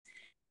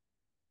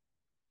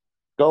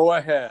Go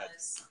ahead.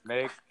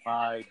 Make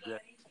my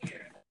day.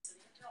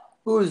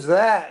 Who's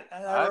that?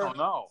 I don't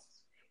know.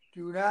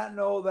 Do not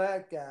know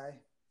that guy.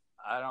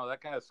 I don't know.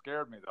 That kind of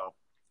scared me, though.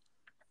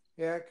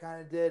 Yeah, it kind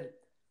of did.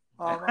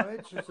 I'm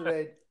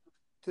interested.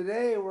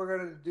 Today we're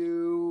going to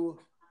do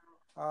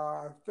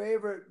our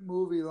favorite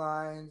movie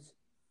lines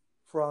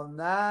from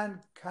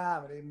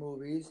non-comedy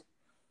movies.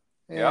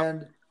 Yep.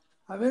 And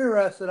I'm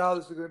interested how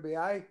this is going to be.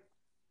 I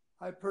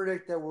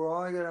predict that we're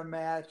only going to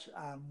match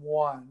on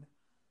one.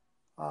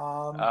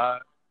 Uh,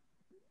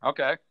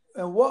 okay.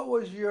 And what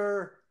was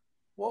your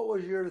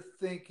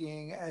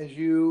thinking as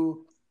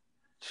you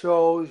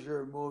chose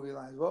your movie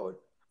lines? Well,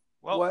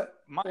 What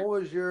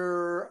was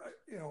your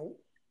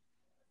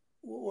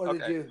what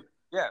did okay. you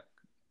Yeah.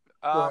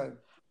 go Um, ahead?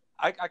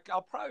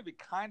 I'll probably be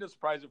kind of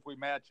surprised if we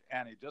match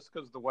any, just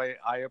because the way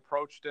I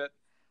approached it.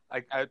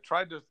 I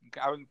tried to.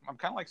 I'm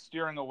kind of like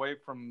steering away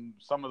from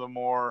some of the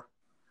more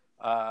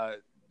uh,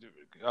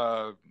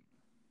 uh,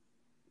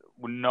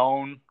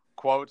 known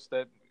quotes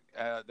that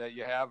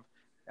you have,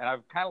 and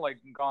I've kind of like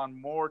gone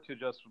more to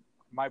just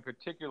my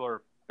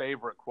particular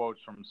favorite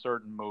quotes from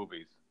certain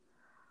movies.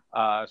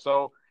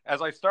 So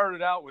as I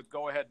started out with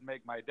 "Go ahead and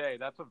make my day,"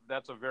 that's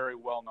a very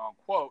well known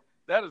quote.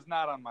 That is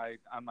not on my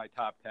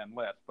top 10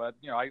 list, but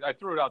I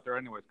threw it out there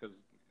anyways because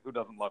who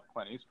doesn't love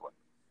Clint Eastwood?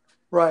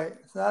 Right,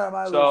 it's not on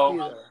my list So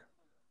either.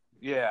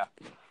 yeah,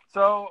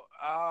 so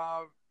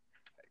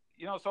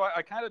so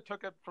I kind of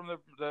took it from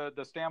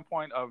the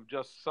standpoint of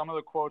just some of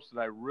the quotes that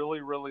I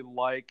really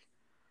like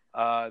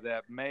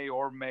that may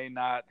or may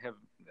not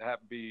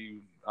have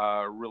be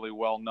really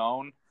well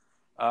known.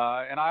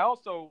 And I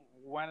also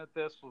went at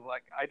this with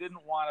like I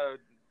didn't want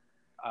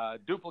to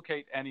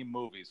duplicate any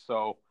movies,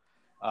 so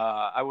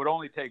I would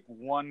only take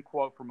one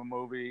quote from a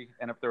movie,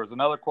 and if there was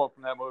another quote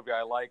from that movie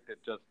I liked,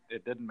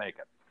 it didn't make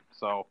it.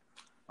 So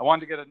I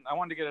wanted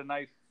to get a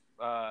nice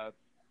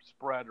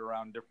spread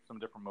around some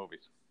different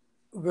movies.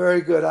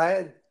 Very good.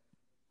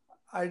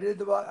 I did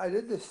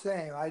the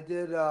same. I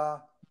didn't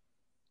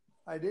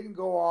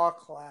go all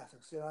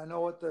classics. I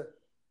know what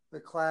the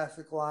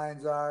classic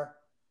lines are,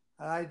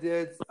 and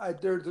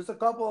there's a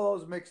couple of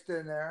those mixed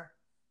in there,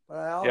 but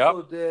I Yep.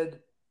 also did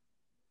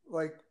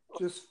like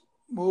just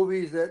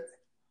movies that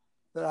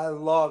I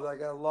love.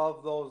 Like I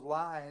love those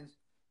lines,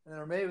 and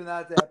they're maybe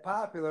not that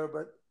popular,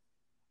 but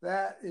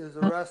that is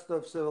the rest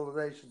of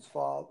civilization's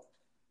fault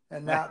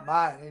and not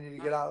mine. You need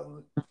to get out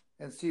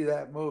and see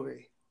that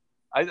movie.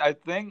 I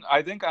think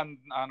on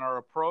our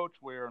approach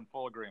we're in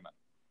full agreement.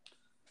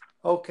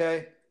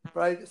 Okay,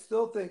 but I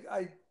still think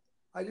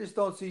I just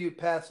don't see you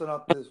passing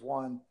up this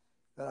one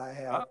that I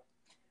Uh, have.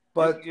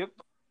 you, But you,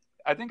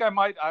 I think I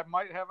might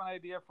have an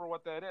idea for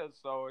what that is,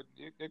 so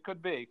it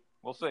could be.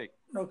 We'll see.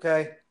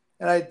 okay,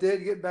 and I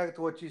did get back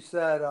to what you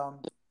said.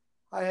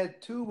 I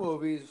had two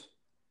movies.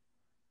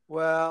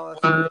 Well,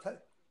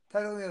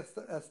 technically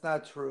that's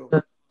not true.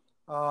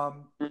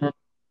 Um,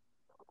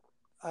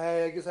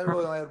 I guess I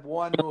really only had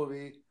one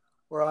movie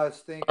where I was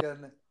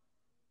thinking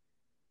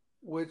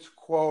which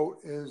quote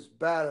is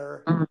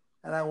better,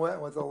 and I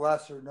went with a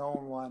lesser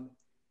known one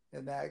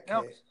in that You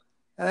know, case.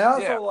 And I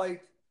also yeah.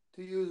 liked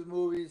to use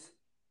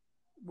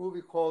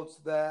movie quotes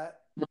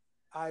that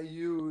I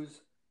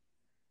use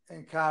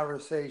in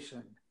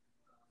conversation.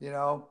 You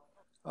know,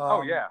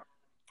 Oh um, yeah.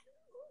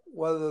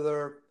 whether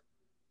they're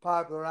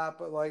popular or not,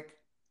 but like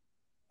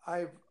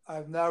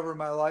I've never in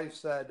my life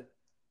said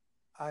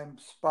I'm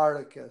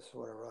Spartacus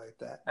or whatever like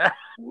that,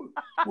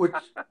 which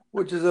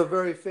which is a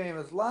very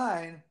famous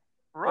line,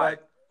 Right.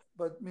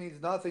 but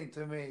means nothing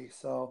to me.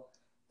 So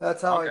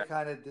that's how I Okay.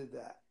 kind of did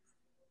that.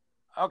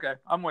 Okay.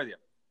 I'm with you.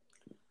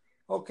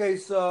 Okay,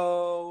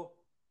 so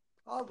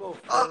I'll go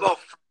I'll first. go.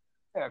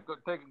 Yeah.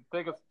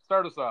 Go,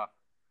 start us off.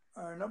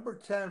 Number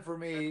 10 for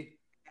me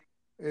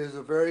is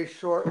a very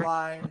short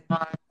line,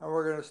 and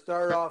we're going to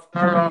start off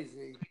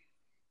crazy.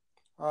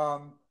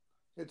 Um,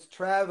 it's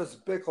Travis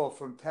Bickle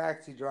from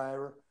Taxi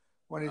Driver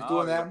when he's Oh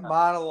doing that yeah.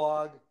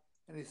 monologue,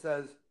 and he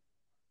says,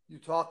 "You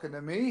talking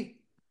to me?"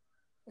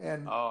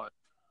 And Oh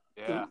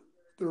yeah. the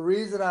the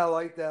reason I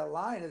like that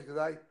line is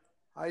because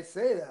I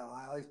say that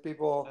line. Like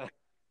people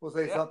will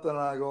say Yeah. something, and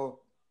I go,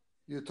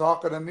 "You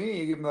talking to me?"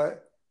 You give them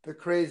the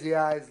crazy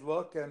eyes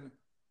look, and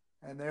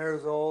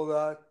there's old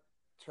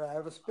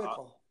Travis Uh,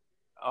 Bickle.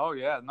 oh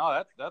yeah.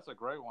 No, that's a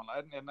great one.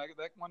 And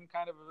that one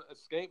kind of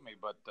escaped me,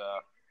 but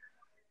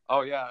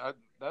oh yeah,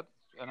 that's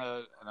in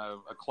a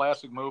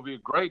classic movie.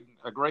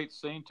 A great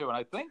scene too. And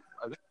I think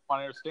from what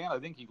I understand, I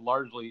think he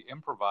largely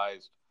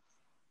improvised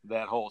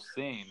that whole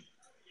scene.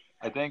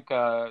 I think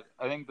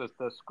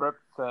the script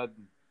said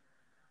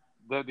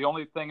the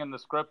only thing in the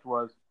script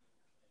was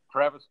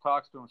Travis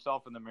talks to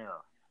himself in the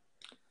mirror.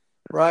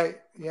 Right?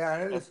 Yeah,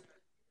 and And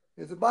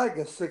it's about like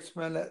a 6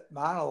 minute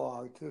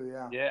monologue too.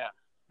 Yeah,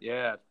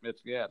 yeah,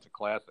 it's a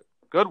classic.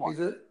 Good one.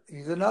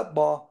 he's a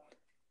nutball.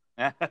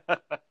 All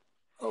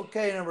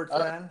Okay, number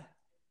right, 10.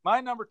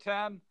 my number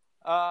 10.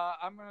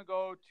 I'm gonna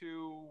go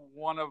to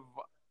one of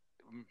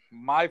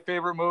my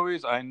favorite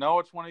movies. I know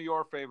it's one of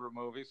your favorite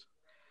movies.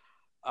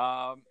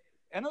 Um,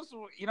 And this,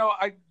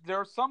 there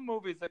are some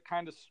movies that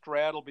kind of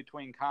straddle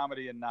between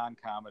comedy and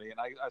non-comedy, and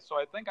so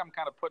I think I'm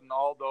kind of putting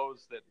all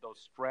those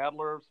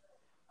straddlers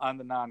on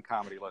the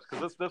non-comedy list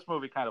because this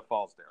movie kind of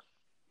falls there.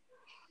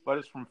 But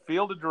it's from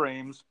Field of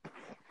Dreams,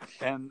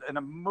 and a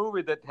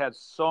movie that has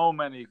so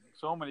many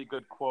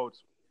good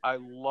quotes. I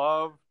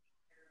love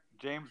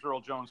James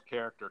Earl Jones'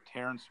 character,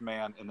 Terrence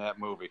Mann, in that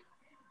movie,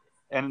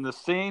 and in the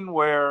scene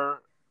where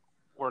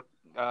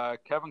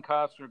Kevin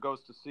Costner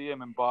goes to see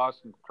him in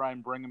Boston to try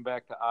and bring him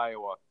back to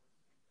Iowa.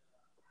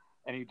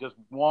 And he just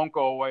won't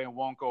go away and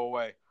won't go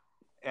away.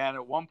 And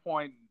at one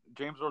point,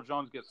 James Earl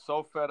Jones gets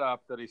so fed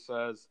up that he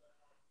says,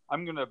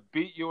 "I'm going to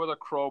beat you with a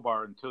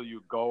crowbar until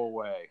you go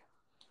away."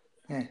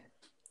 and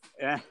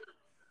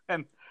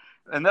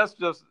that's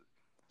just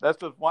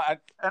one.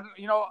 And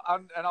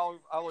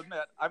I'll admit,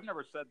 I've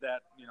never said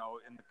that, in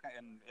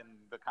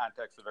the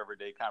context of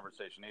everyday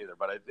conversation either.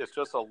 But it's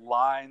just a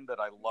line that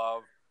I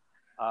love.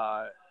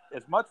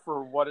 As much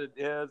for what it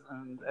is,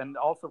 and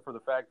also for the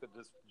fact that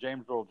it's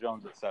James Earl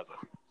Jones that says it.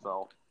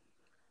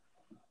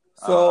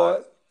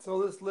 So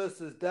this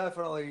list is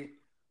definitely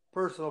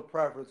personal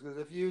preference, because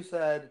if you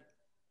said,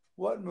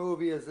 what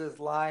movie is this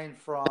line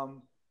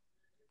from,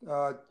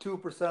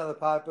 2% of the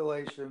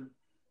population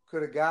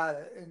could have got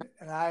it,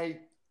 and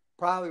I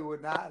probably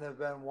would not have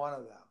been one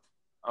of them.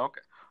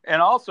 Okay.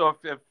 And also,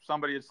 if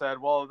somebody had said,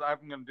 well,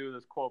 I'm going to do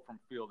this quote from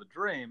Field of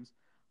Dreams,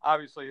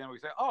 obviously then we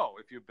say, oh,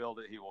 if you build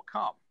it, he will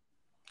come.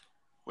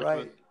 Which right.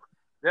 Was,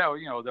 and there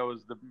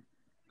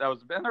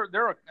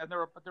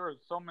are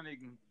so many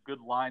good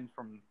lines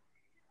from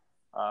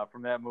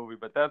that movie,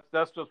 but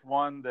that's just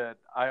one that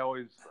I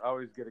always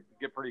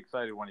get pretty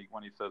excited when he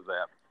says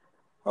that.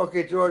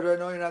 Okay, George, I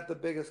know you're not the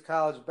biggest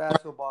college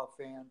basketball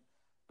fan,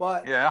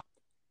 but yeah,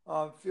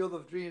 Field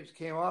of Dreams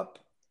came up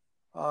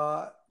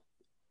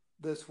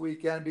this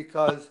weekend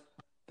because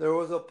there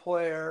was a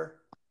player,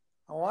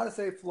 I want to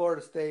say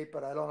Florida State,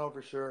 but I don't know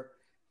for sure.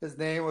 His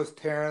name was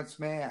Terrence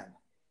Mann.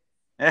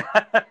 And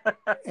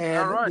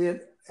the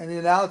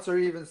announcer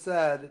even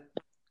said,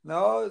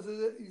 no,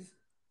 it's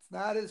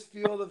not his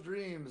Field of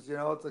Dreams.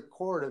 It's a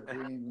court of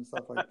dreams and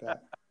stuff like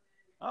that.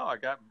 Oh, I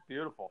got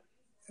beautiful.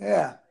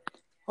 Yeah.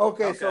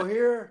 Okay, so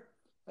here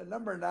at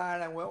number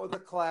 9, I went with a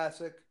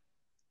classic,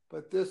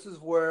 but this is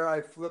where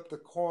I flipped a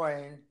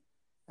coin,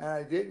 and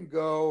I didn't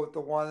go with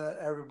the one that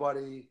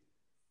everybody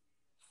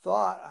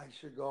thought I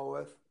should go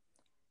with.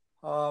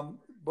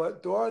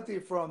 But Dorothy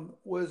from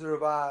Wizard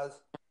of Oz,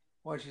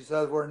 when she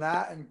says, we're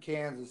not in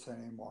Kansas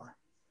anymore.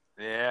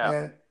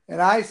 Yeah.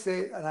 And I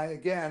say,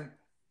 again,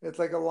 it's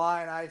like a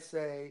line I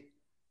say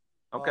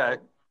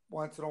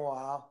once in a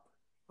while.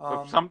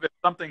 If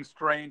something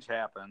strange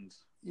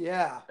happens.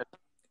 Yeah.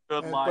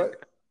 Good line.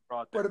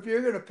 But if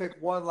you're going to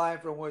pick one line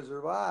from Wizard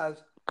of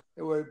Oz,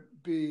 it would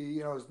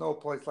be, there's no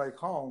place like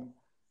home.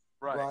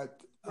 Right.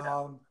 But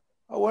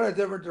I went a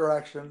different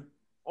direction.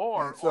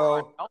 I'm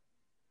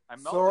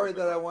sorry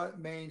that I went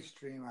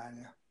mainstream on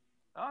you.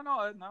 Oh,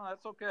 no,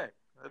 that's okay.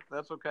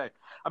 That's okay.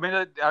 I mean,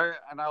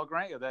 and I'll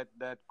grant you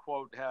that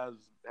quote has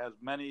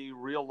many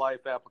real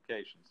life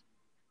applications.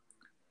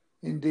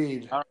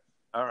 Indeed. All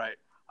right.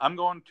 I'm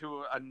going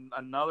to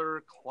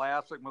another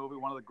classic movie,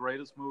 one of the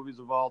greatest movies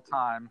of all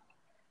time,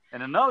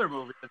 and another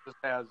movie that just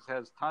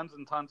has tons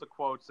and tons of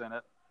quotes in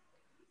it.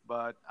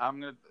 But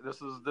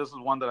this is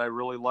one that I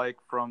really like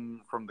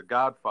from The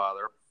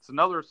Godfather. It's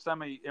another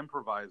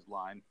semi-improvised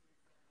line,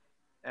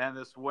 and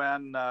it's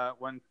when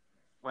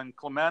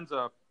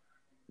Clemenza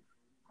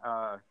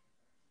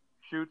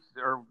shoots,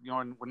 or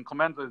when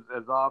Clemenza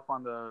is off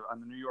on the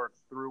New York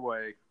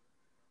Thruway,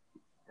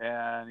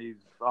 and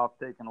he's off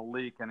taking a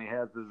leak, and he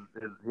has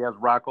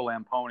Rocco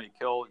Lamponi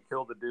kill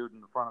the dude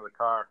in the front of the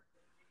car,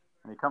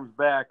 and he comes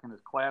back, and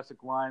his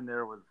classic line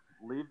there was,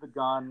 "Leave the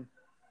gun,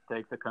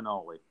 take the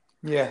cannoli."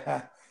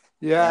 Yeah,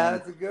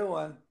 that's a good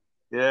one.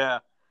 Yeah,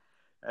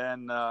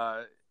 and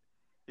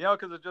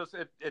because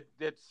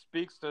it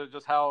speaks to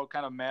just how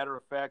kind of matter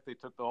of fact they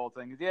took the whole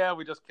thing. Yeah,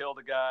 we just killed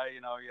a guy.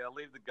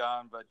 Leave the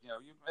gun, but we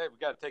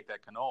got to take that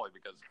cannoli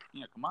because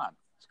come on,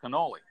 it's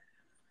cannoli.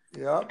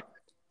 Yep.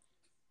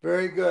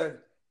 Very good.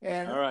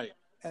 And all right.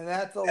 And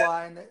that's a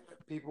line that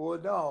people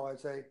would know. I'd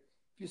say, if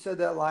you said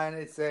that line,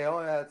 they'd say,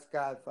 oh, yeah, it's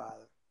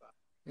Godfather.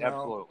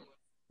 Absolutely.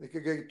 They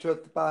could get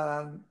tripped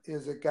on,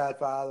 is it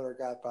Godfather or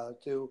Godfather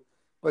 2?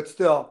 But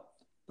still,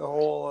 the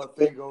whole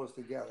thing goes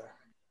together.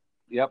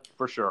 Yep,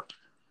 for sure.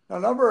 Now,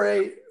 number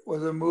 8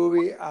 was a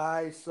movie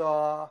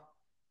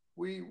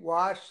we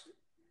watched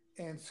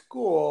in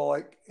school,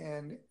 like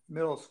in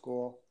middle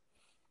school.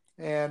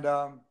 And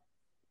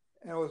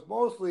it was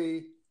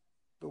mostly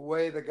the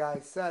way the guy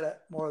said it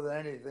more than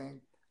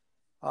anything.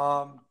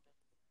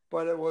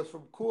 But it was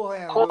from Cool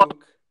Hand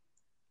Luke.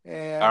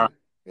 And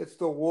it's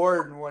the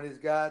warden when he's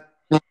got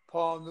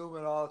Paul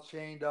Newman all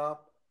chained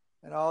up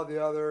and all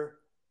the other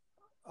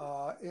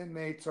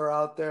inmates are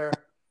out there.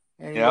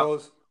 And he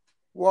goes,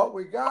 what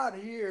we got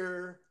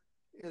here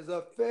is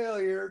a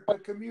failure to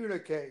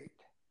communicate.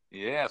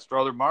 Yeah,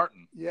 Strother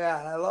Martin. Yeah,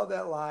 and I love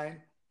that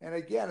line. And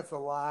again, it's a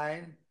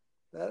line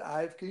that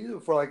I've used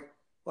it for, like,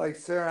 like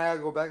Sarah and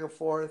I go back and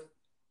forth,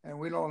 and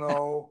we don't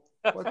know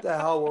what the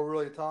hell we're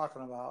really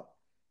talking about,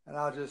 and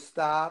I'll just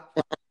stop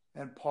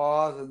and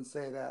pause and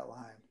say that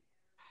line.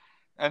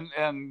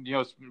 And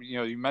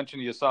you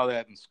mentioned you saw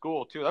that in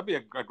school too. That'd be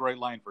a great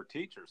line for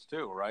teachers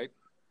too, right?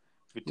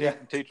 If Yeah,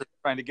 a teacher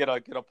trying to get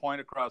a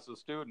point across to the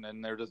student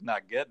and they're just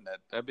not getting it,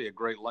 that'd be a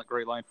great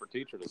line for a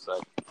teacher to say.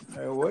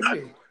 it would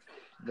be.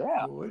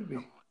 Yeah. It would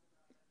be.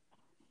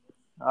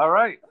 All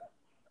right.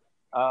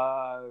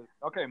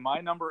 Okay, my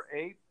number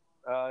 8,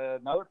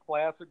 another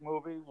classic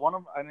movie.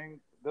 I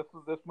think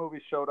this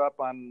movie showed up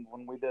on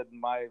when we did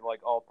my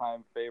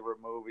all-time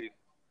favorite movies.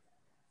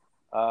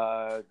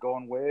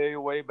 Going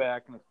way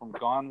back, and it's from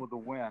Gone with the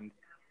Wind.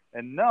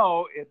 And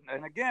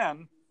and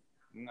again,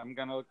 I'm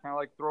gonna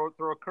kind of throw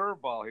a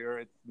curveball here.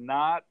 It's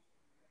not,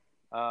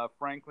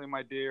 frankly,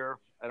 my dear,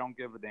 I don't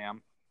give a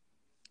damn.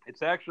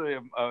 It's actually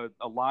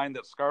a line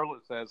that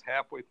Scarlett says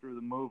halfway through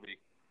the movie.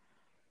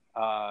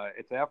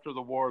 It's after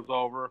the war's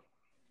over,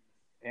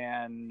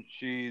 and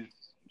she's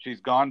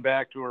gone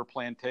back to her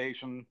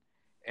plantation,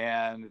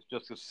 and it's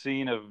just a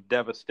scene of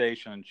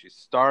devastation. She's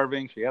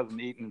starving. She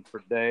hasn't eaten for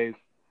days.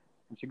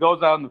 And she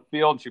goes out in the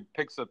field and she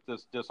picks up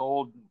this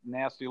old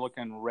nasty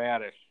looking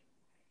radish,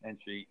 and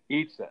she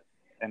eats it,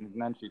 and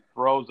then she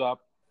throws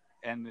up.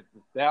 And at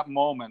that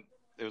moment,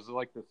 it was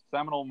like this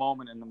seminal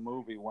moment in the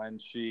movie when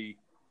she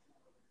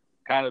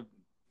kind of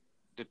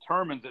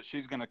determines that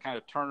she's going to kind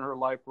of turn her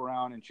life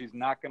around, and she's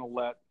not going to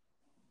let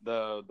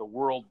the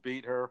world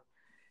beat her.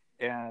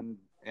 And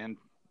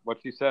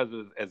what she says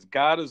is, "As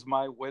God is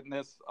my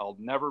witness, I'll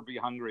never be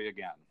hungry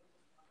again."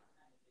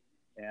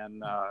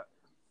 And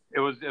it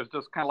was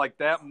just kind of like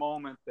that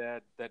moment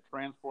that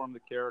transformed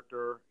the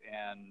character,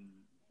 and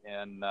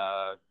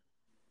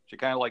she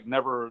kind of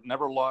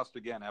never lost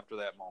again after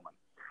that moment.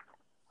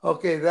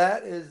 Okay,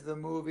 that is the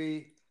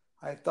movie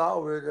I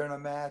thought we were going to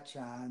match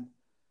on,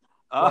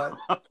 but,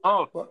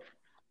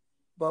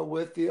 but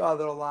with the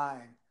other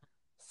line.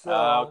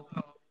 So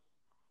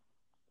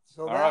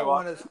that right,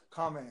 one is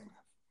coming.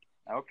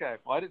 Okay.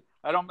 Well,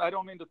 I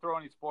don't mean to throw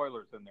any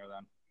spoilers in there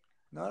then.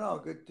 No,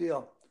 good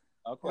deal.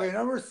 Okay.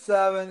 Number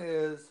 7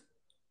 is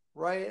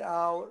right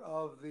out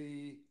of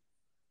the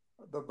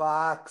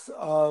box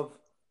of,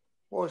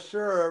 well,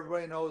 sure,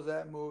 everybody knows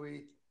that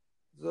movie.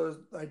 So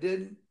I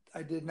did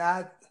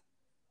not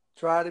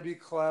try to be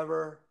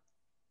clever,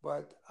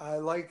 but I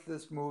liked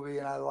this movie,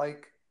 and I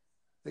like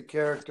the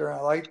character, and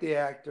I like the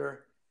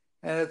actor,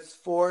 and it's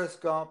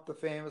Forrest Gump, the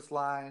famous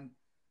line,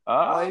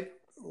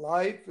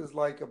 life is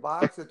like a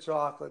box of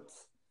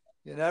chocolates.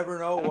 You never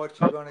know what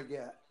you're going to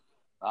get.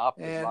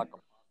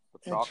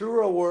 And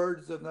truer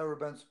words have never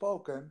been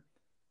spoken.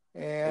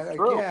 And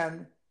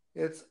again,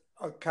 it's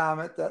a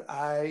comment that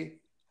I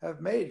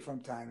have made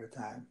from time to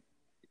time.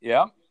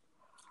 Yeah.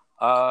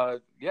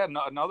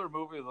 Another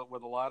movie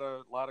with a lot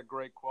of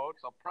great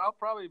quotes. I'll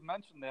probably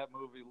mention that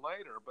movie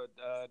later, but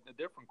a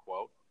different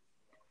quote.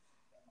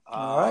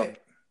 All right.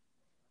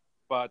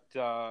 But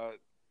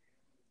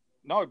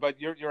no, but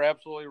you're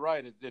absolutely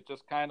right. It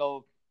just kind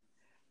of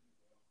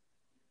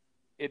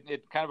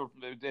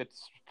it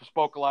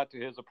spoke a lot to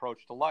his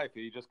approach to life.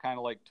 He just kind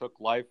of took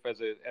life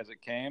as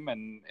it came,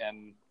 and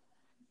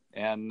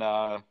ended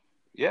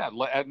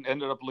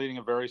up leading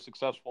a very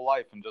successful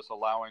life, and just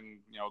allowing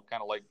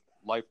kind of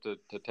life to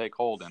take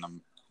hold in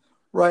him.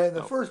 Right. And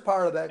the first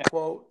part of that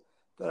quote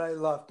that I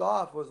left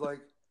off was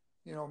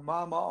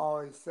Mama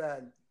always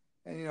said,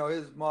 and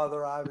his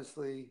mother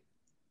obviously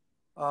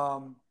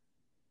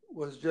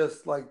was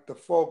just like the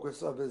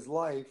focus of his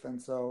life,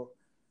 and so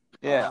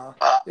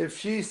if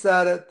she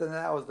said it, then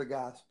that was the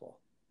gospel.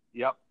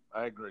 Yep,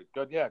 I agree.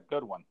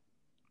 Good one.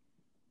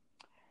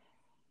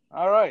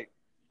 All right.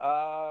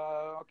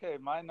 Okay,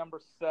 my number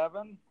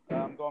 7.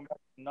 I'm going back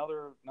to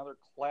another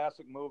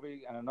classic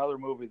movie, and another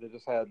movie that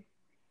just had.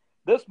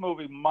 This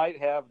movie might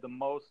have the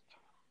most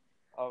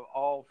of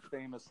all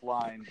famous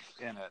lines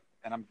in it,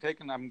 and I'm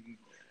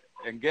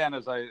again,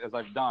 as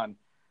I've done,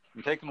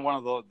 I'm taking one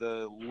of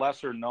the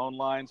lesser known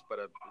lines, but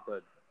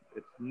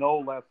it's no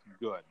less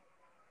good.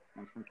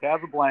 And from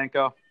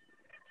Casablanca,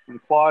 and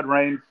Claude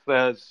Rains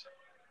says,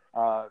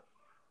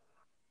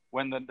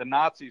 when the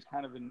Nazis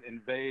kind of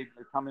invade,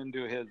 they come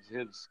into his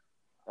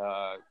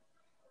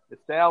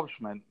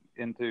establishment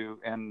and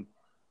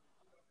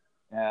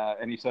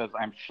he says,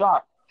 "I'm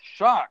shocked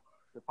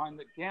to find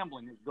that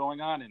gambling is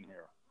going on in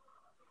here."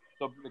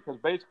 So because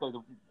basically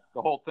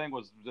the whole thing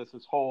was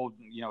this whole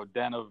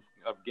den of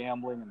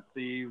gambling and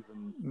thieves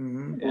and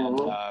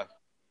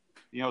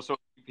so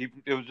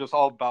it was just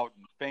all about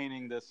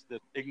feigning this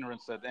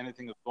ignorance that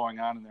anything is going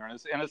on in there,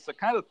 and it's the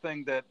kind of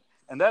thing that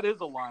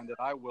is a line that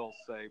I will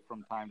say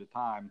from time to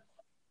time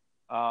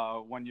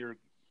when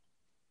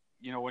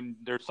when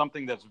there's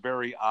something that's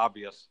very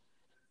obvious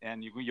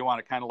and you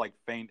want to kind of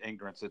feign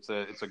ignorance. It's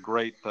a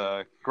great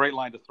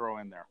line to throw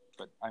in there.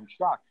 But I'm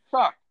shocked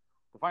to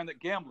find that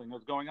gambling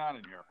is going on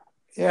in here.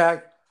 Yeah,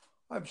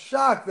 I'm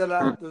shocked that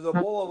there's a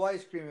bowl of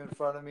ice cream in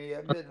front of me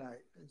at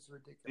midnight. It's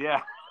ridiculous.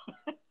 Yeah,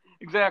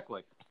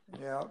 exactly.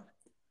 Yeah.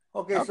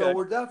 Okay, so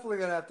we're definitely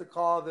going to have to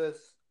call this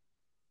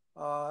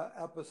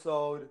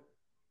episode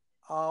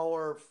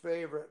our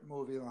favorite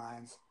movie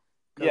lines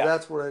because Yeah.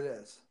 that's what it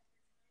is.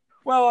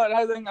 Well,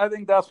 I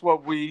think that's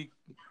what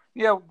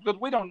yeah, but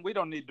we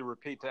don't need to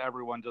repeat to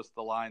everyone just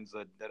the lines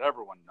that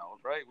everyone knows,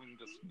 right? We can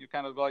just you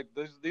kind of like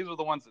these are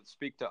the ones that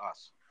speak to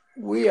us.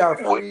 We are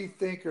free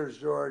thinkers,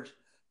 George.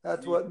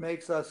 That's You what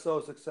makes us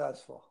so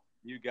successful.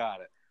 you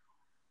got it.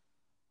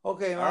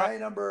 Okay, All right. my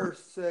number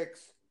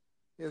six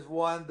is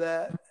one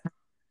that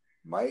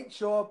might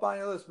show up on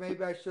your list.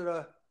 Maybe I should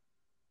have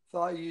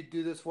thought you'd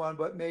do this one,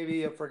 but maybe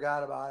you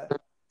forgot about it.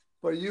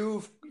 But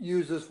you've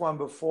used this one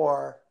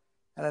before,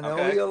 and I know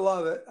Okay. you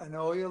love it. I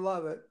know you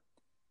love it.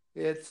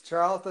 It's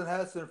Charlton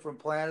Heston from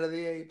Planet of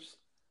the Apes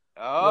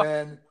Oh,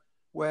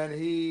 when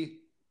he,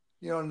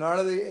 none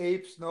of the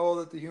apes know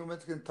that the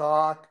humans can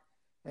talk,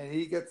 and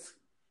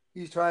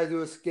he tries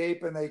to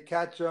escape, and they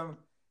catch him,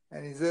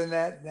 and he's in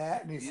that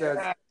net, and he says,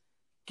 yeah,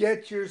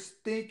 "Get your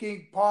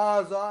stinking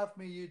paws off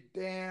me, you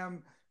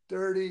damn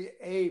dirty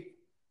ape!"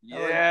 And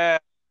like, yeah.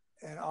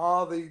 and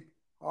all the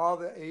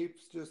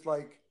apes just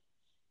like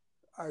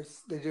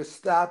they just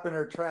stop in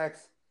their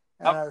tracks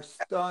and Yep. are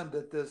stunned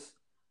that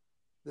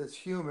this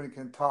human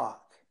can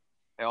talk.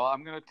 Well,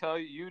 I'm going to tell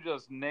you, you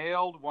just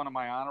nailed one of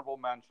my honorable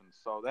mentions.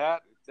 So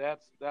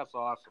that's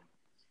awesome.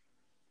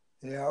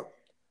 Yep,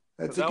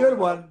 Because it's a good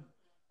one.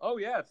 oh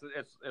yeah,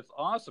 it's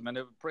awesome, and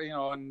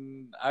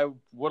and I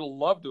would have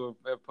loved to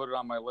have put it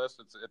on my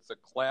list. It's a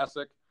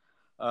classic.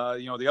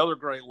 The other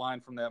great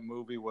line from that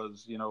movie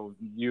was,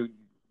 you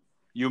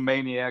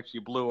maniacs,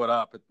 you blew it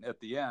up at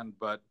the end.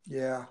 But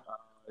Yeah,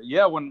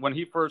 yeah, when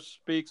he first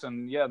speaks,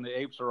 and the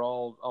apes are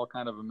all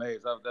kind of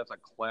amazed. That's a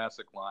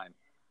classic line.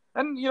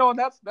 And and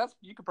that's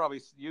you could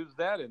probably use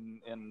that in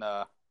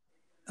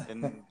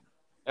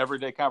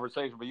everyday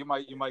conversation, but you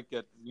might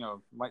get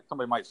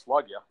somebody might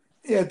slug you.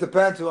 yeah. It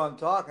depends who I'm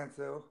talking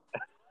to.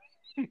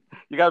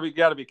 You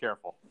gotta be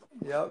careful.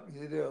 Yep,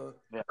 you do.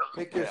 Yeah,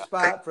 Pick your yeah,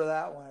 spot for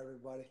that one,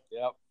 everybody.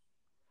 yep.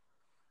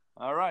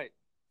 All right.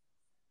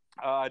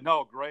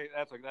 No, great.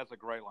 That's a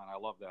great line. I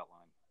love that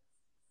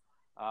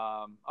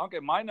line. Okay,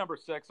 my number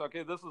six.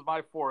 Okay, this is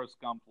my Forrest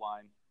Gump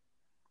line,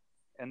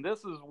 and this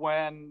is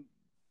when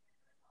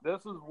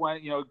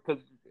because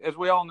as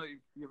we all know,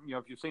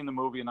 if you've seen the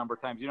movie a number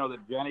of times, you know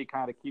that Jenny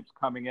kind of keeps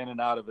coming in and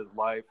out of his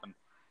life, and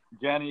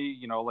Jenny,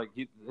 like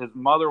his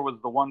mother was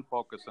the one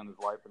focus in his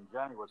life, and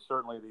Jenny was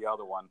certainly the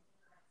other one.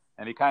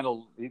 And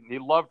he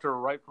loved her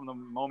right from the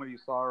moment he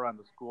saw her on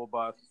the school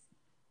bus.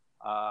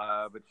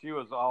 But she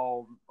was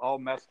all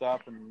messed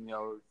up, and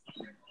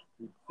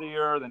you'd see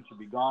her, then she'd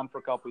be gone for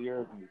a couple of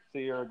years, and you'd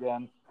see her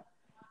again.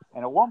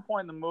 And at one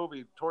point in the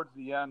movie, towards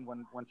the end,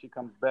 when she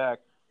comes back,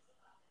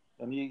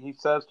 and he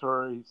says to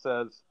her,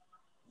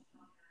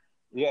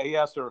 yeah, he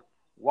asked her,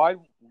 why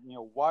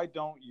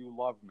don't you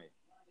love me?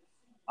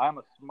 I'm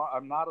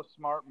not a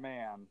smart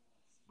man,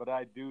 but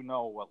I do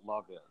know what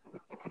love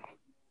is.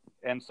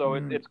 And so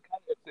Mm.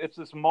 it's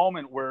this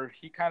moment where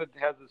he kind of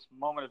has this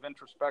moment of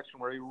introspection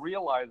where he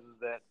realizes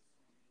that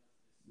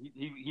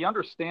he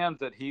understands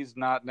that he's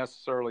not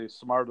necessarily as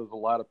smart as a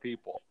lot of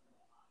people,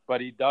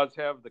 but he does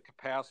have the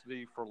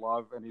capacity for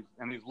love,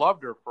 and he's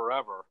loved her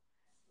forever.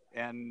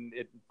 And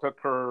it took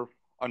her,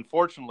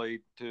 unfortunately,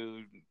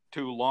 too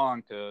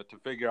long to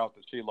figure out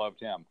that she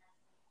loved him.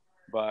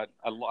 But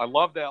I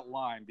love that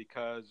line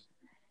because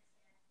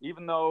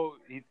even though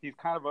he's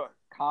kind of a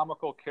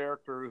comical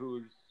character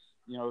who's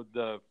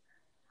the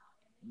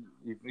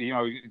you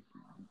know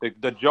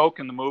the joke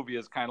in the movie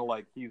is kind of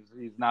like he's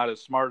not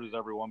as smart as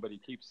everyone, but he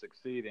keeps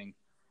succeeding.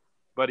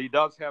 But he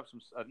does have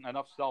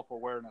enough self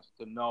awareness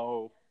to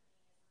know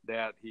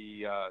that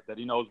he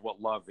knows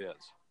what love is.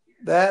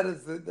 That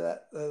is the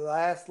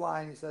last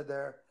line you said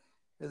there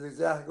is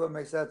exactly what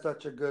makes that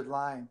such a good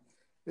line.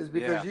 Is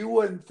because Yeah, you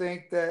wouldn't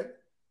think that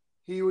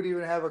he would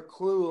even have a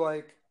clue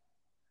like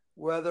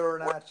whether or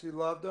not she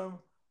loved him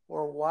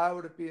or why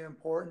would it be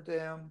important to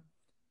him,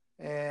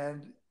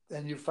 and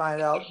then you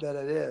find out that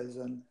it is,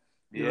 and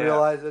you yeah,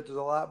 realize that there's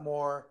a lot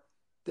more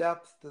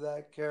depth to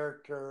that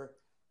character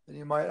than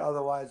you might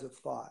otherwise have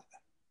thought.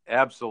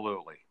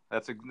 absolutely.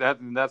 That's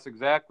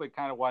exactly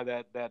kind of why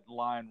that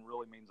line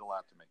really means a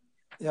lot to me.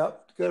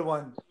 Yep, good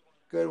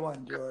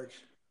one,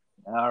 George.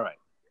 All right.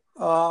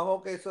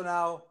 Okay, so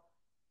now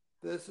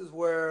this is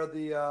where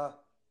the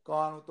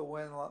Gone with the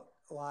Wind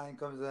line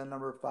comes in,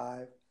 number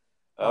five.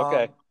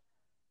 Okay.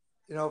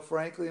 Um,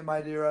 frankly,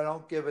 my dear, I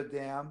don't give a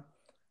damn.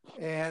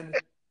 And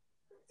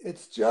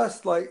it's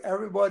just like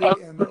everybody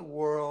in the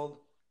world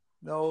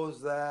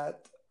knows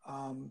that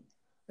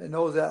it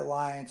knows that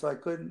line. So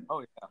Oh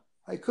yeah.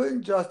 I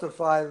couldn't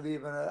justify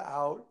leaving it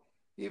out,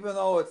 even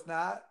though it's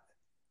not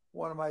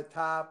one of my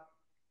top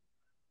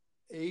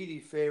 80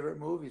 favorite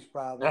movies,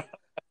 probably.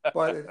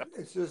 But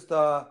it's just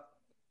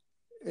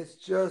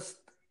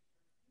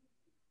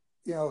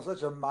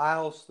such a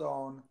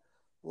milestone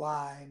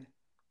line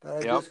that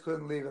I Yep. just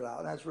couldn't leave it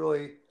out. And it's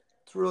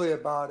really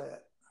about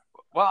it.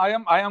 Well,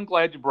 I am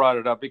glad you brought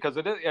it up because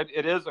it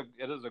is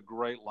a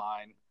great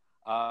line.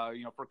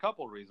 For a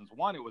couple of reasons.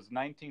 One, it was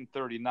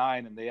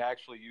 1939, and they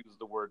actually used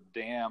the word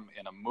 "damn"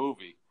 in a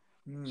movie.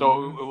 So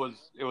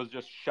Mm-hmm. it was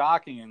just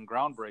shocking and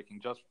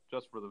groundbreaking just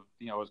for the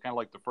it was kind of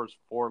like the first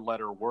 4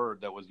 letter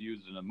word that was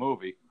used in a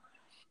movie.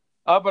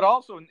 But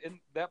also in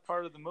that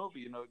part of the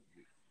movie,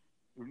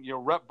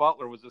 Rhett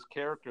Butler was this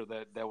character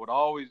that would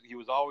always he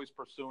was always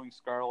pursuing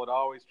Scarlett,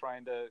 always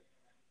trying to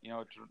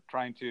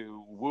trying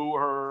to woo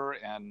her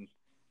and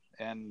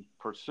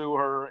pursue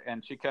her,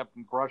 and she kept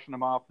brushing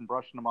him off and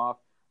brushing him off.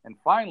 And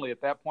finally,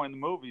 at that point in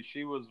the movie,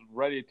 she was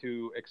ready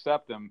to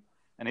accept him,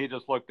 and he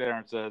just looked at her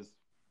and says,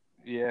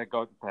 "Yeah,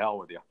 go to hell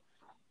with you."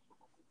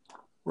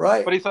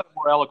 Right. But he said it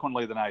more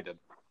eloquently than I did.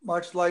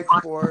 Much like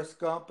Forrest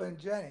Gump and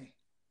Jenny.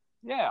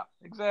 Yeah,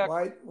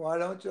 exactly. Why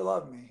don't you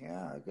love me?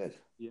 Yeah, good.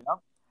 Yeah,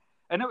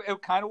 and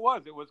it kind of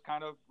was. It was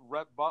kind of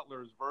Rhett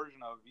Butler's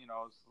version of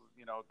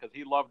because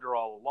he loved her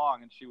all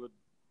along, and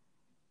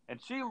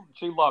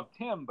she loved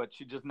him, but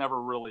she just never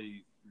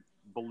really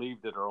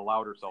believed it or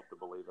allowed herself to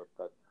believe it.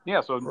 But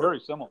yeah, so very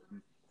similar.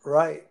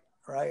 Right,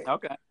 right.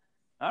 Okay,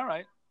 all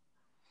right.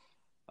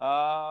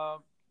 Uh,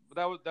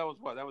 that was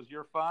what that was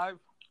your 5.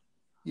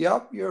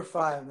 Yep, you're Okay,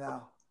 5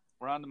 now.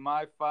 we're on to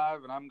my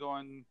 5, and I'm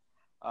going.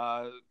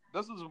 Uh,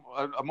 this is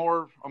a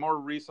more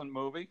recent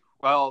movie.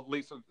 Well, at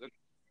least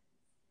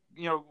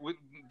you know,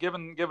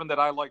 given that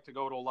I like to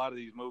go to a lot of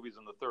these movies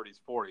in the 30s,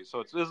 40s,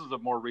 so this is a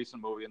more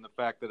recent movie, and the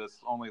fact that it's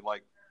only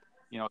like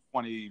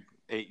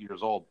 28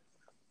 years old.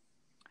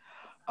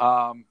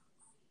 Um,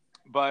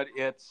 but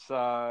it's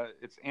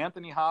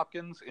Anthony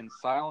Hopkins in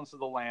Silence of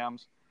the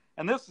Lambs,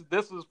 and this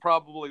is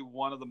probably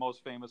one of the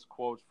most famous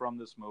quotes from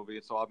this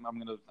movie. So I'm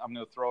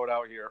gonna throw it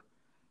out here.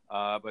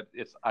 But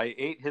it's I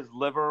ate his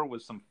liver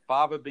with some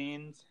fava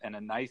beans and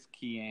a nice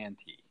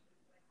Chianti,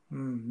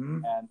 Mm-hmm.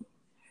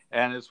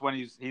 and it's when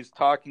he's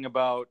talking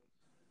about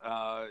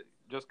uh,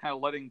 just kind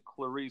of letting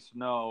Clarice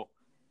know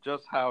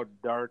just how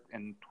dark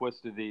and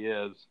twisted he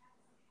is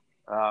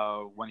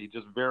when he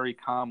just very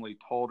calmly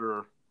told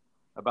her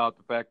about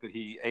the fact that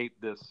he ate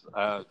this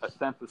a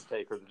census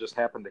taker that just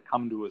happened to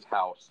come to his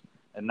house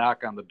and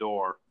knock on the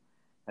door,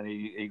 and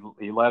he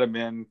let him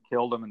in,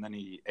 killed him, and then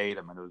he ate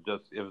him, and it was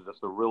just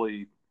a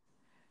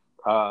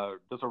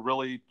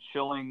really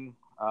chilling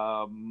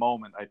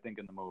moment, I think,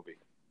 in the movie.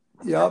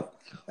 Yep.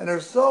 And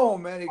there's so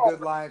many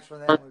good lines from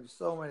that movie.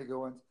 So many good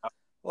ones.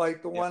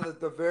 Like the Yeah, one at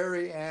the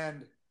very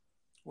end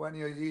when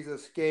he's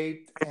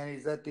escaped and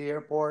he's at the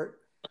airport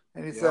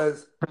and he yep,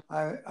 says,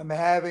 I'm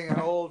having an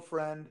old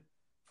friend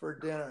for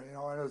dinner, and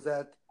it was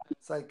that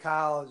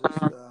psychologist.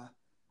 yep.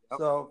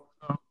 So,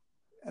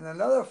 and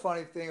another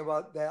funny thing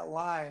about that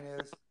line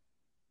is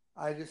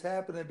I just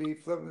happened to be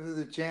flipping through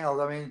the channels.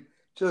 I mean,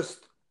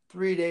 just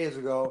 3 days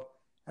ago,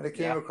 and I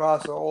came Yeah.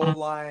 across an old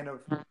line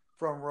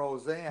from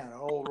Roseanne, an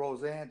old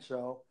Roseanne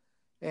show,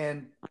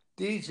 and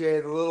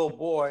DJ, the little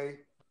boy,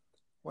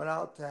 went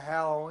out to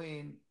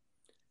Halloween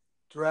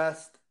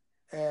dressed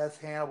as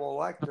Hannibal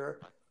Lecter,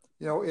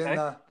 in Okay.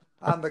 the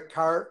on the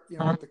cart,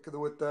 The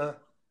with the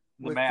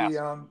mask.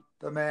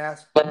 the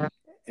mask. Yeah.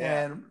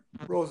 And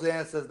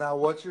Roseanne says, "Now,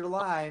 what's your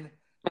line?"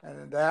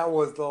 And that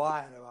was the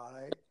line about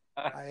it.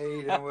 I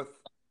ate him with,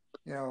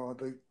 the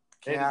Ate his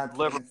Chianti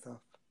liver. and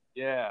stuff.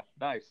 Yeah.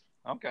 Nice.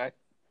 Okay.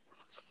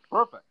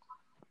 Perfect.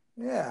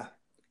 Yeah.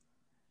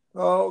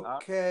 Uh,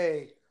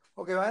 Okay.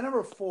 Okay. My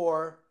number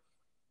 4.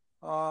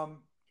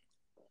 Um,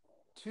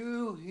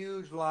 two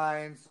huge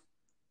lines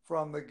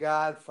from The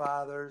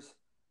Godfathers,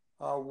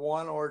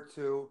 one or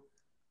two.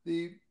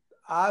 The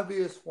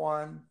obvious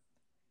one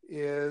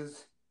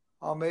is,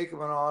 "I'll make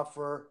him an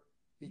offer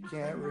he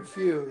can't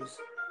refuse,"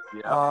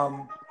 yeah.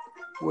 um,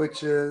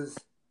 which is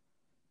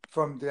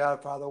from The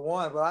Godfather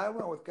 1, but I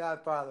went with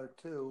Godfather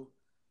 2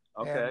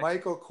 and Okay.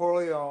 Michael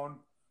Corleone,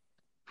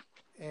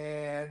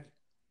 and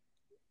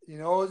he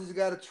knows he's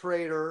got a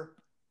traitor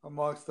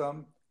amongst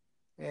them,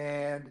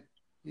 and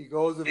he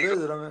goes to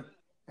visit him,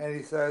 and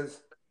he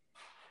says,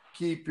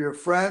 "Keep your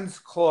friends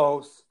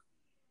close,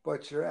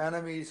 but your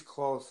enemies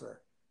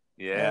closer."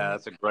 Yeah, And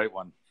that's a great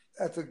one.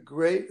 that's a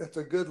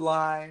good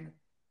line,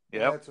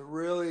 and Yep. that's a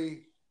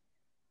really,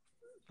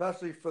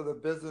 especially for the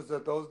business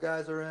that those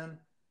guys are in,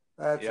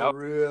 that's a Yep.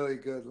 really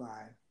good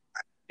line.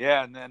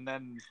 Yeah,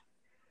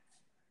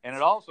 and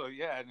it also,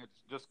 yeah, and it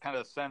just kind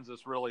of sends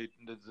this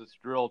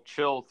real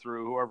chill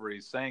through whoever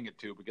he's saying it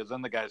to, because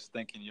then the guy's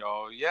thinking,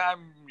 yeah,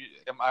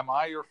 am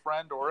I your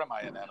friend or am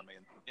I an enemy?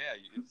 And yeah,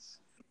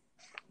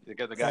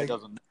 the guy Like,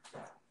 doesn't.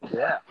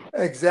 Yeah.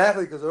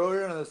 exactly, because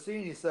earlier in the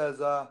scene he says,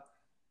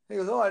 he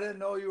goes, "Oh, I didn't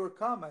know you were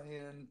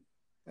coming,"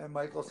 and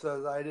Michael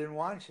says, "I didn't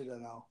want you to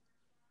know."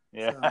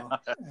 Yeah. So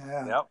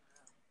yeah. Yep.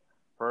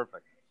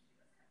 Perfect.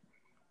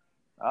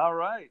 All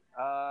right.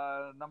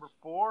 Number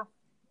 4.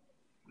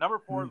 Number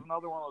 4 is Hmm.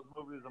 another one of those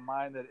movies of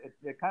mine that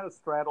it kind of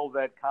straddles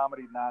that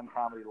comedy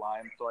non-comedy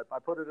line. So I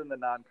put it in the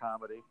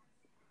non-comedy.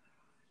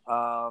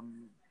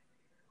 Um,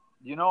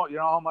 you know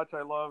how much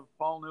I love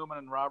Paul Newman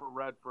and Robert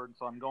Redford,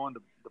 so I'm going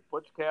to the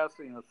Butch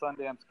Cassidy and the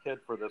Sundance Kid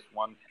for this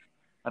one.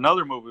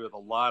 Another movie with a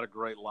lot of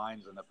great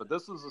lines in it, but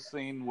this is a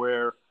scene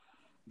where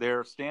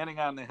they're standing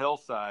on the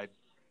hillside,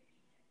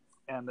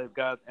 and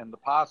the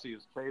posse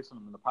is chasing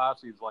them, and the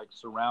posse is like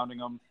surrounding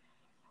them,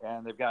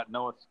 and they've got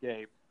no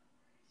escape.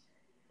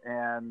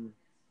 And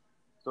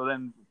so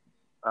then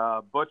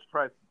Butch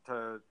tries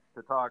to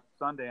talk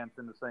Sundance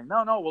into saying,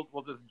 no,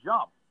 we'll just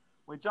jump.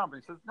 We jump.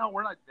 And he says, no,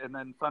 we're not. And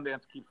then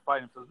Sundance keeps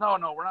fighting and says, no,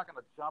 we're not going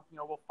to jump.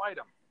 We'll fight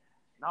him.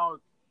 No.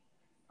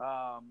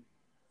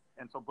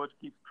 And so Butch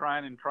keeps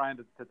trying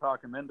to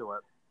talk him into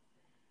it.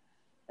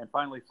 And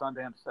finally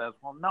Sundance says,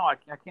 well, no, I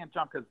can't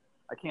jump because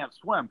I can't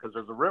swim because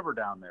there's a river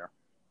down there.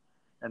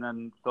 And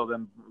then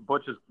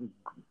Butch's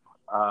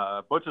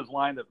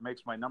line that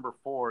makes my number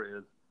 4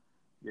 is,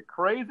 you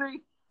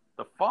crazy?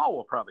 The fall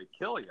will probably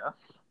kill you.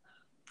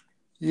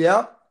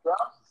 Yep.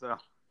 So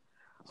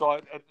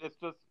it's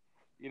just,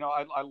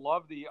 I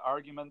love the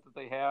argument that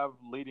they have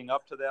leading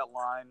up to that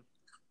line.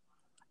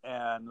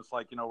 And it's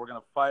like, we're going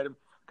to fight him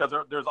because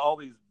there's all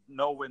these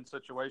no-win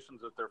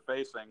situations that they're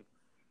facing.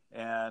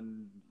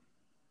 And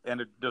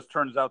it just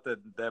turns out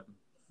that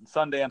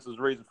Sundance's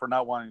reason for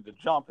not wanting to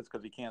jump is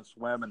because he can't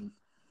swim.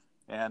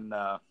 And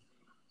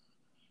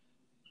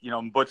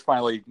Butch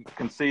finally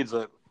concedes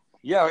that,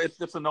 yeah,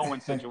 it's a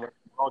no-win situation. We're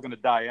all going to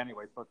die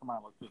anyway, so come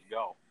on, let's just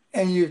go.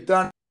 And you've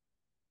done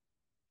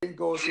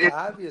go with the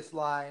obvious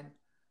line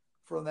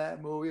from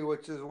that movie,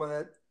 which is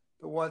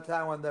the one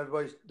time when they're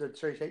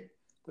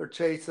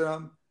chasing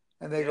them,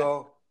 and they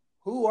go,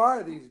 "Who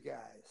are these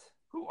guys?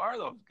 Who are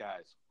those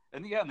guys?"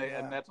 And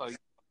and that's like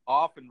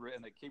often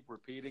written. They keep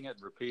repeating it.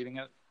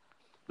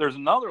 There's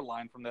another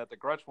line from that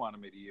Gretsch wanted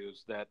me to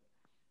use that,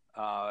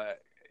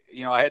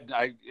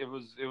 it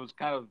was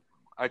kind of,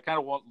 I kind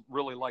of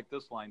really like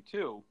this line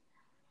too,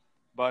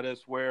 but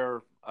it's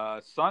where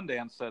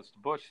Sundance says to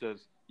Butch,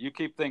 "You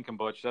keep thinking,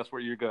 Butch. That's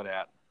what you're good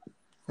at."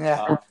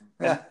 Yeah.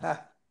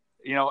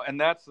 And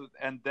that's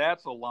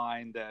a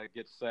line that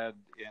gets said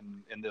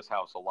in this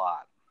house a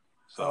lot.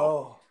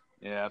 So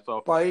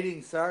so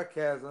biting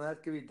sarcasm,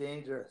 that could be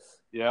dangerous.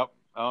 Yep.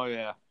 Oh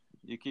yeah.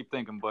 You keep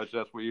thinking, Butch.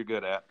 That's what you're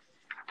good at.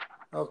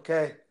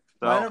 Okay.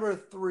 So, my number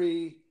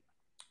 3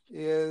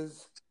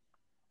 is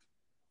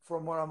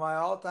from one of my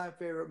all-time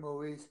favorite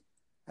movies,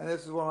 and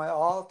this is one of my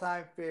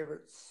all-time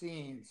favorite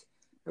scenes.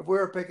 If we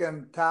were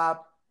picking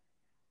top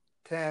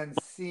 10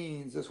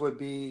 scenes, this would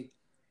be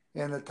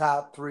in the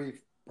top 3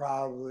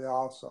 probably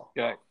also.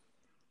 Okay.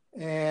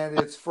 And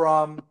it's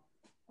from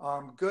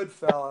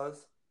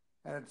Goodfellas,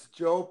 and it's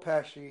Joe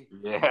Pesci.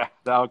 Yeah.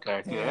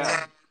 Okay.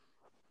 Yeah.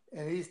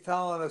 And he's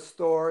telling a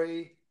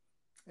story,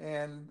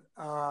 and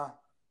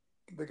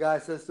the guy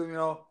says to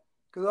him,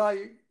 because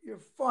you're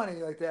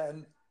funny like that,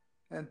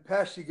 and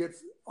Pesci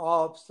gets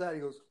all upset. He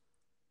goes,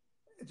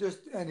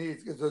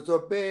 it's a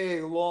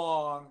big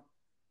long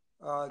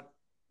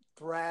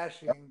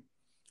thrashing,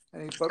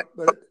 and but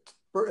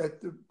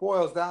it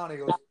boils down.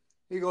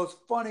 He goes,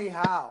 funny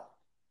how?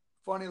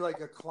 Funny like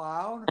a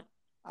clown?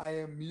 I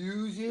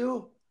amuse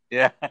you.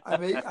 Yeah. I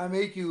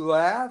make you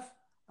laugh.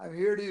 I'm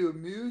here to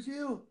amuse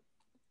you.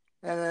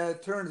 And then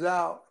it turns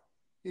out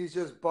he's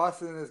just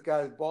busting this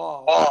guy's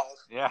balls.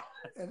 Yeah.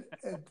 And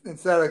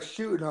instead of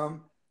shooting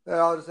him, they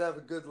all just have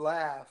a good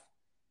laugh.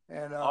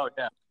 And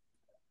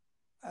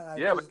And I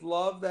just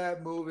love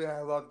that movie, and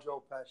I love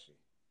Joe Pesci.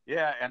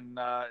 Yeah, and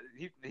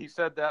he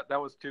said that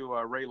was to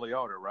Ray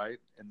Liotta, right?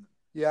 And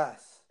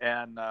yes.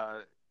 And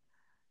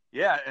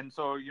and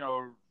so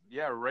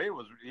Ray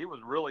was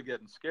really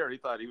getting scared. He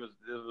thought it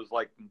was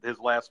like his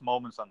last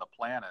moments on the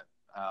planet.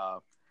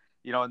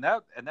 And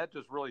that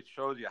just really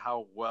shows you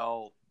how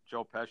well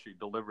Joe Pesci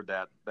delivered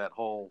that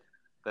whole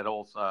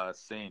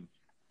scene.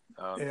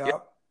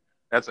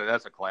 That's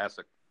a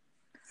classic.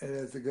 It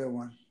is a good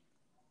one.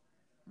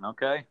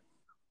 Okay.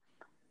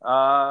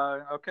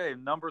 Okay,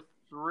 number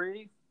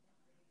 3.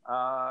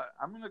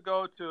 I'm going to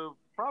go to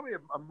probably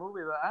a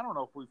movie that I don't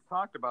know if we've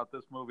talked about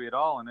this movie at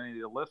all in any of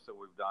the lists that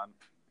we've done,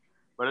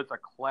 but it's a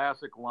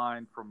classic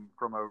line from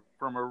a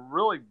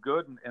really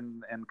good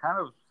and kind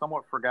of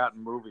somewhat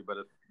forgotten movie, but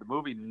it's the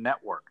movie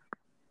Network,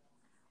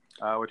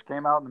 which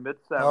came out in the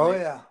mid-70s. Oh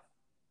yeah.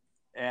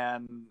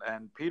 And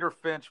Peter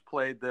Finch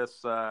played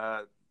this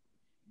I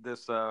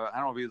don't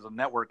know if he was a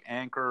network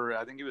anchor.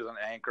 I think he was an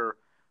anchor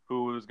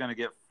who was going to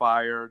get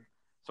fired.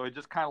 So he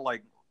just kind of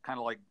like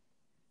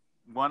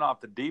went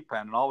off the deep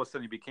end, and all of a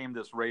sudden he became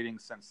this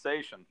ratings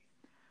sensation.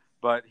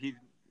 But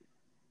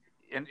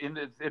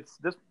it's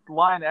this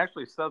line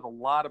actually says a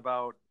lot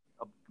about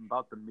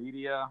the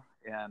media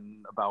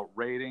and about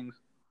ratings,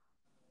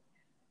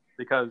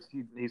 because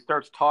he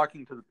starts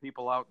talking to the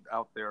people out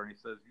there, and he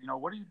says,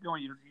 what are you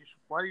doing?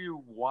 Why are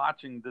you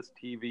watching this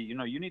TV?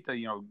 You need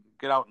to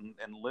get out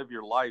and live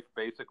your life,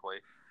 basically.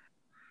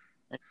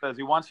 And he says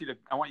I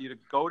want you to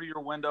go to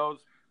your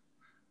windows.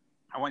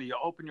 I want you to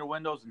open your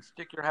windows and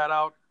stick your head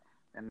out.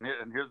 And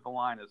here's the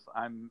line: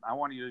 I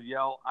want you to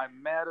yell,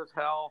 "I'm mad as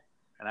hell,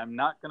 and I'm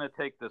not going to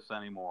take this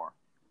anymore."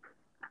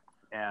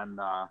 And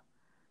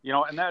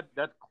and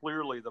that's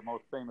clearly the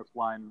most famous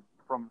line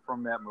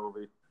from that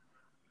movie.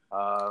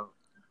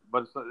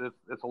 But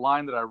it's a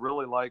line that I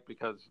really like,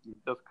 because he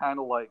just kind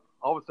of like,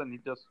 all of a sudden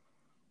he's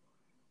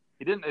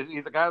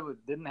a guy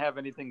that didn't have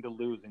anything to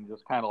lose, and he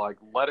just kind of like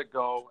let it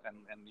go, and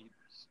he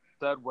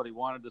said what he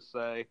wanted to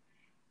say.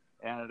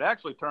 and it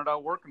actually turned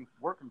out working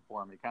for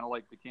him. He kind of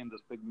like became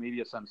this big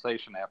media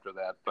sensation after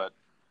that. But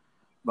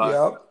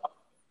Yep.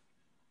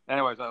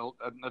 Anyways,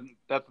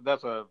 that's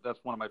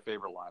one of my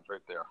favorite lines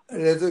right there.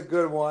 It is a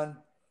good one.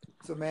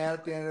 It's a man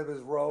at the end of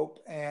his rope,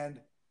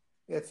 and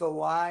it's a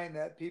line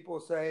that people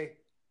say,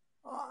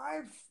 oh,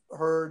 I've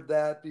heard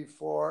that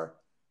before,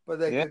 but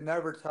they Yeah, could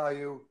never tell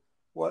you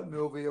what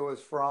movie it was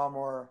from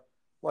or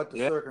what the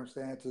yeah,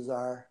 circumstances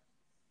are.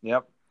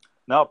 yep.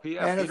 No,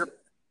 And Peter,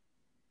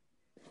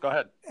 go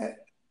ahead. and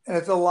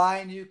it's a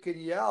line you can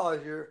yell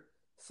as you're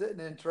sitting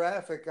in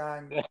traffic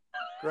on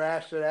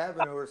Gratiot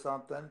Avenue or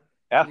something.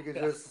 Yeah, You can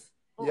yeah, just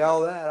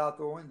yell that out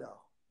the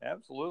window.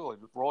 absolutely.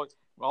 Just roll it.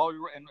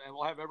 And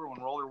we'll have everyone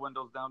roll their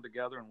windows down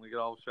together, and we can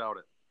all shout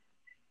it.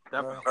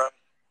 Definitely,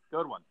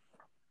 good one.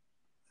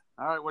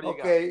 All right, what do you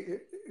got? Okay,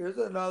 here's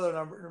another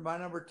number. My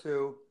number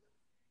 2.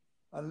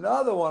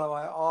 Another one of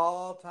my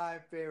all-time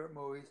favorite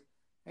movies,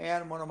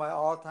 and one of my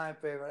all-time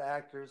favorite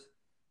actors.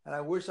 And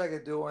I wish I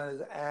could do it in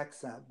his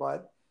accent,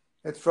 but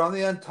it's from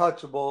The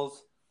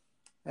Untouchables,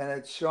 and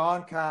it's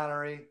Sean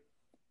Connery,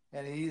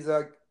 and he's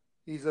a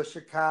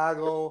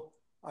Chicago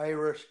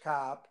Irish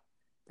cop,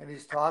 and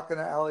he's talking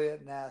to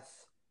Elliot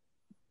Ness,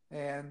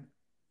 and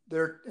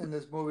they're in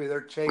this movie.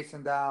 They're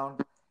chasing down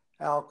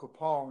Al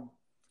Capone,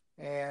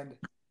 and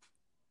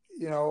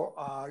you know,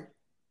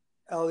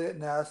 Elliot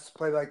Ness,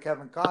 played by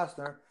Kevin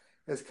Costner,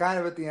 is kind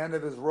of at the end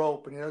of his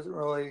rope, and he doesn't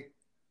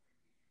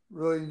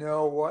really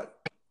know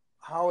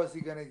how is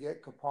he going to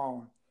get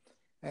Capone.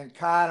 And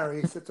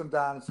Connery sits him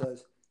down and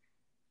says,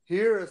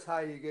 "Here is how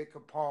you get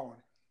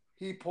Capone.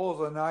 He pulls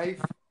a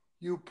knife,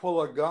 you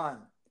pull a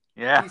gun.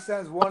 Yeah, He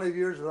sends one of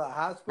yours to the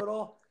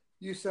hospital,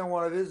 you send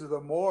one of his to the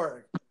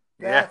morgue.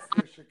 That's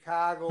the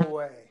Chicago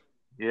way."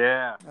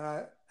 yeah.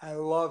 And I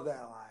love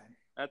that line.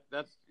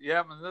 That's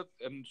yeah.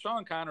 And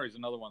Sean Connery's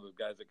another one of those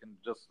guys that can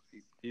just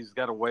he's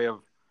got a way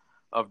of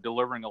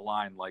delivering a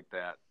line like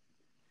that.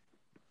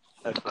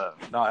 That's a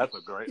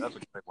great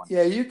one.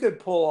 Yeah, you could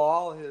pull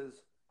all his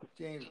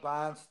James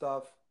Bond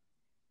stuff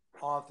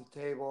off the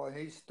table, and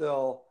he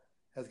still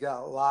has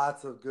got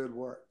lots of good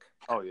work.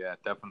 Oh yeah,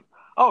 definitely.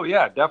 Oh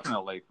yeah,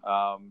 definitely.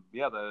 I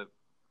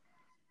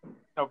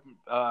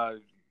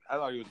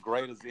thought he was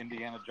great as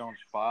Indiana Jones'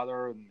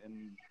 father, and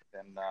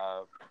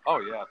oh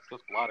yeah, it's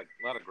just a lot of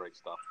great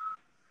stuff.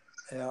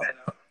 Yeah.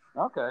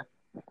 Okay.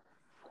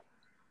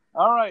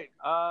 All right.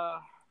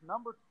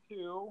 Number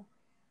 2.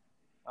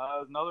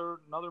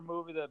 Another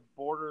movie that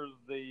borders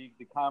the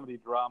comedy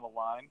drama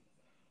line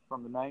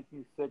from the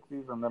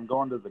 1960s, and I'm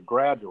going to The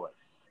Graduate.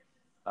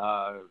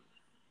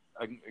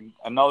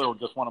 Another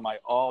just one of my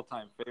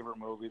all-time favorite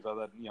movies.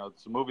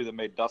 It's a movie that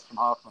made Dustin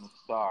Hoffman a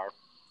star.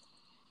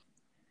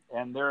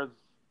 And there's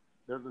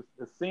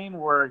a scene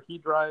where he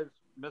drives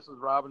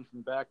Mrs.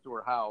 Robinson back to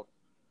her house,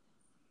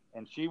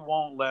 and she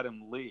won't let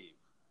him leave.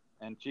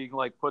 And she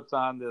like puts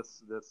on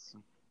this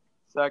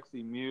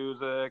sexy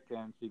music,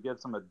 and she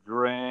gets him a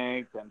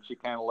drink, and she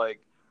kind of like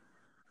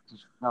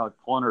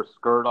pulling her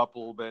skirt up a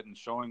little bit and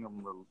showing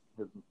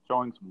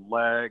some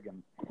leg,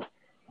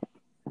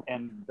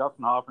 and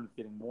Dustin Hoffman's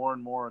getting more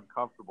and more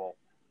uncomfortable.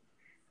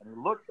 And he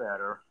looks at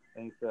her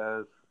and he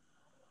says,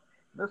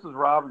 "Mrs.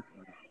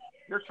 Robinson,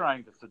 you're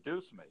trying to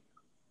seduce me."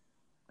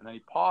 And then he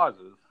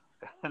pauses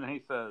and then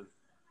he says,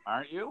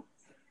 "Aren't you?"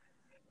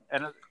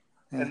 And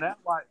that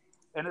line,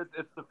 and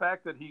it's the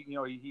fact that he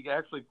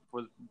actually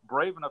was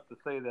brave enough to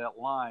say that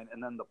line,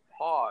 and then the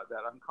pause,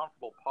 that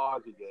uncomfortable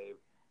pause he gave,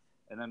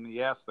 and then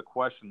he asked the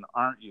question,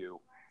 "Aren't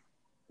you?"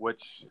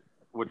 which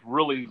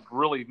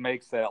really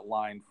makes that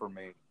line for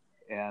me.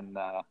 And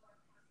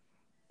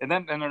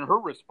then her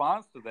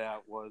response to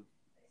that was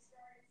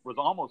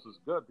almost as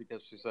good,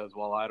 because she says,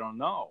 "Well, I don't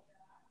know.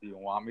 Do you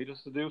want me to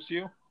seduce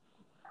you?"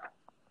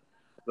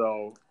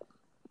 So,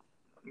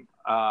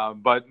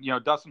 but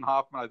Dustin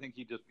Hoffman, I think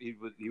he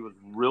was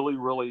really,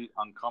 really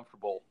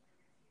uncomfortable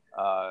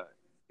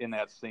in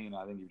that scene.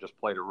 I think he just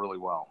played it really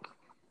well.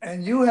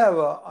 And you have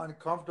an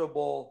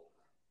uncomfortable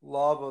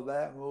love of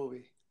that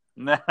movie.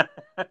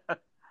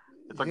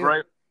 It's a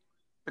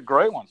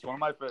great one. It's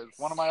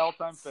one of my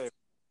all-time favorites.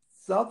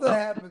 Something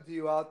happened to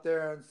you out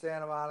there in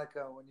Santa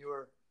Monica when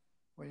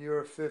you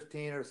were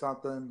 15 or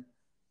something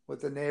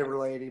with the neighbor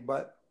lady,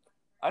 but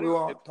we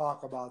won't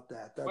talk about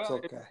that. That's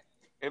okay.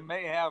 It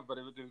may have, but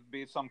it would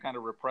be some kind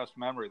of repressed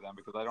memory then,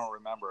 because I don't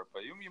remember it.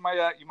 But you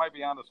might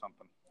be onto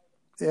something.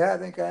 Yeah, I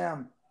think I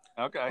am.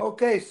 Okay.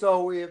 Okay,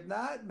 so we have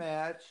not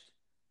matched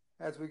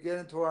as we get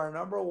into our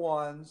number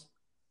ones.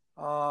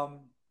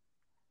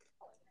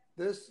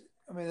 This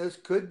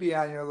could be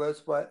on your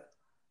list, but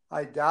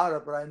I doubt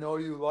it. But I know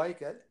you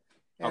like it,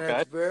 and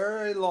okay. It's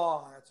very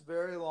long.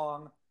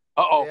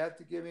 Uh-oh. You have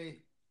to give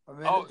me a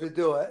minute to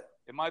do it.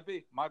 It might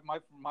be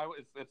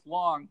it's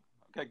long.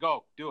 Okay,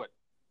 go do it.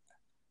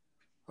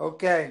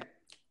 Okay,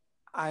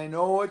 I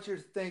know what you're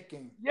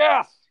thinking.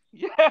 Yes.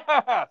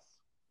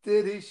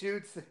 Did he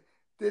shoot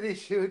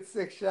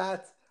 6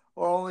 shots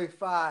or only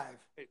 5?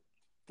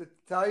 To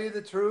tell you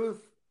the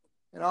truth,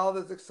 in all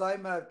this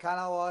excitement, I've kind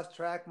of lost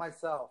track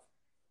myself.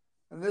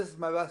 And this is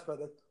my best bet.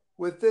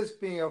 with this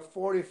being a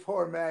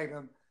 44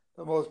 Magnum,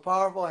 the most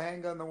powerful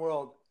handgun in the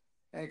world,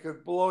 and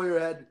could blow your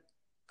head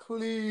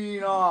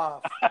clean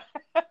off,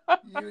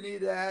 you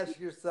need to ask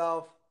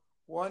yourself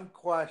one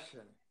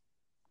question.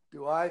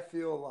 Do I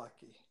feel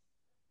lucky?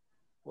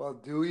 Well,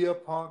 do you,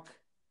 punk?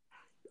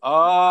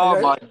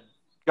 Oh my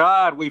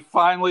God! We've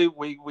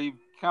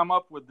come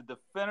up with the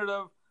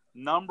definitive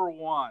number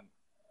one.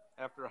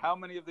 After how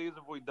many of these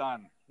have we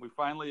done? We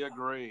finally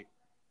agree.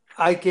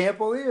 I can't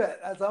believe it.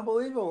 That's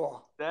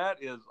unbelievable. That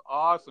is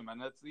awesome,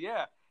 and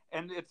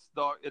it's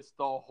the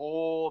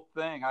whole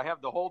thing. I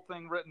have the whole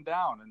thing written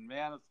down, and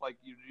man, it's like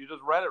you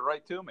just read it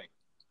right to me.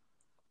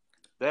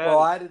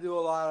 I had to do a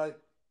lot of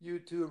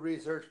YouTube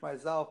research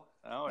myself.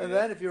 Oh, and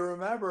then, if you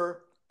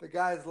remember, the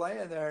guy's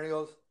laying there, and he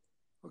goes,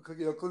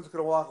 Clint's going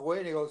to walk away,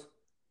 and he goes,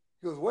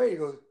 wait,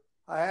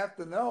 I have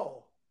to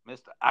know.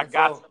 Mister, I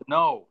got to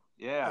know.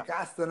 Yeah. I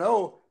got to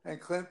know. And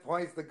Clint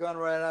points the gun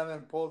right at him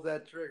and pulls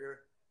that trigger.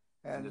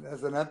 And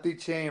there's an empty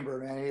chamber,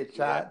 man. He had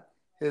shot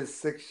his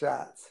 6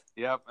 shots.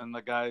 Yep, and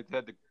the guy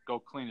had to go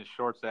clean his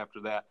shorts after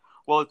that.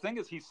 Well, the thing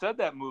is, he said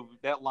that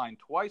line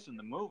twice in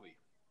the movie.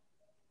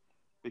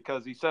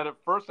 Because he said it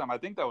first time. I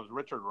think that was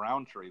Richard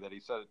Roundtree that he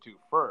said it to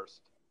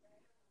first.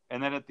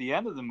 And then at the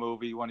end of the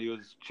movie, when he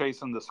was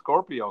chasing the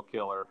Scorpio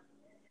killer,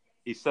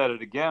 he said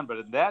it again. But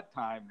at that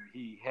time,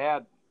 he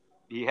had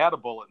a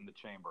bullet in the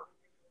chamber.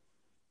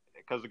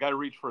 Because the guy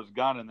reached for his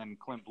gun, and then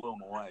Clint blew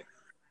him away.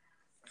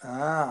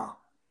 Oh.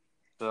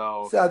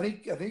 So I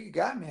think you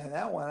got me on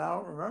that one. I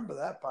don't remember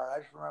that part. I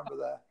just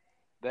remember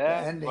the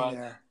ending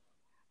there.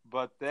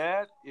 But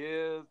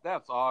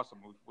that's awesome.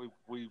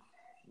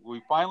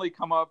 We finally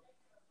come up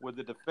with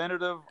the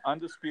definitive,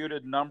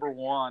 undisputed number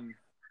one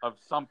of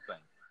something.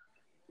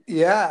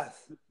 Yes.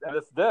 And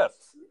it's this.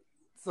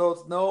 So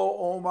it's no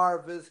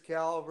Omar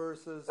Vizquel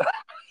versus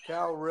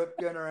Cal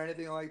Ripken or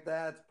anything like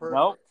that. It's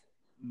perfect.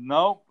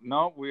 Nope.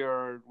 We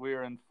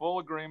are in full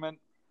agreement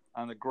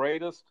on the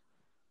greatest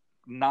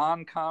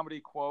non-comedy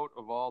quote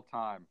of all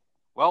time.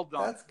 Well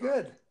done. That's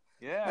good.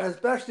 Yeah. And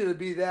especially to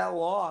be that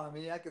long. I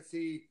mean, I could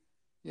see,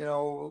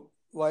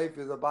 life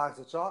is a box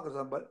of chocolates,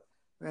 but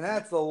I mean,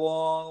 that's a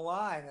long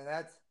line, and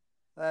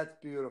that's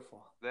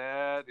beautiful.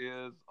 That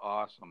is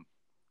awesome.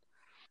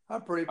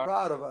 I'm pretty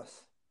proud of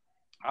us.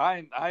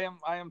 I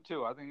am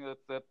too. I think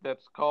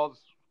that's calls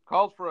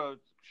for a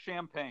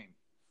champagne.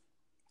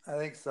 I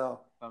think so.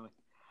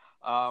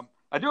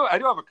 I do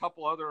have a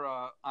couple other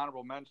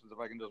honorable mentions if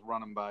I can just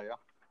run them by you.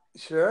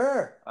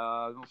 Sure.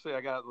 Let's see.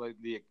 I got like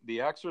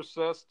the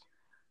Exorcist.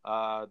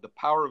 The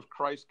Power of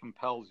Christ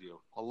Compels You.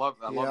 I love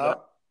that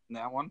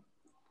one.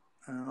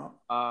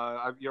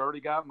 You already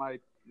got my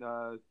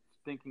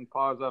stinking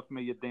paws off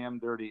me, you damn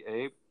dirty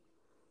ape.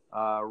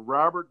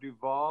 Robert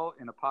Duvall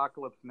in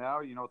Apocalypse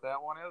Now. You know what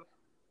that one is?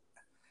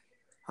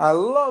 I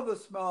love the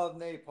smell of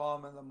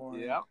napalm in the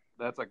morning. Yeah,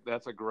 that's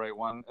a great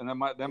one. And then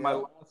my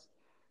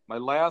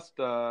last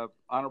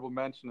honorable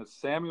mention is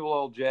Samuel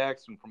L.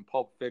 Jackson from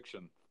Pulp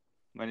Fiction.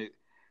 It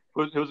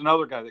was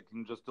another guy that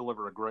can just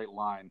deliver a great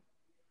line.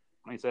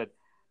 He said,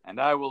 "And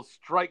I will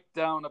strike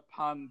down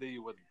upon thee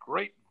with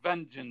great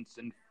vengeance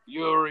and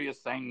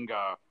furious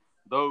anger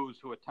those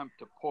who attempt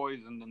to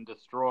poison and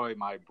destroy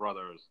my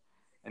brothers.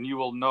 And you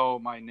will know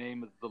my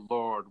name is the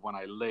Lord when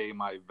I lay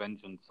my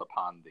vengeance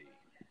upon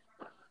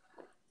thee."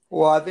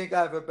 Well, I think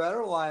I have a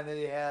better line that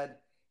he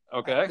had.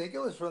 Okay. I think it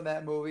was from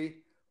that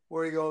movie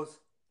where he goes,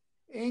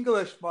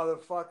 "English,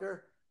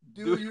 motherfucker,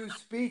 do you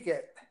speak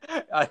it?"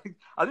 I think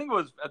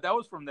that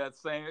was from the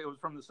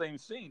same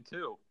scene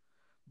too.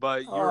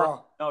 But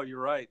you're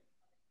right.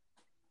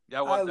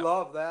 Yeah, I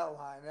love that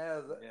line.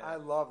 I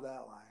love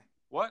that line.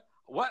 What?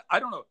 I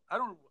don't know. I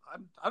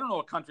don't know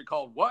a country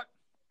called what?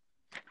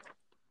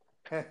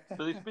 Do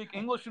they speak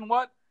English and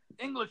what?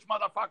 English,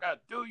 motherfucker.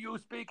 Do you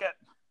speak it?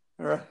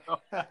 Right.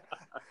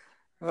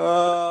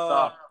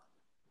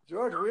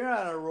 George, we're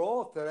on a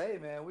roll today,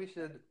 man. We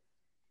should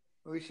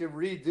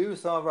redo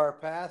some of our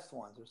past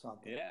ones or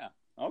something. Yeah.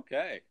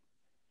 Okay.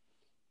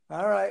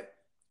 All right.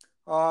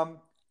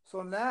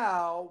 So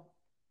now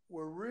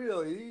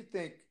you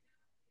think,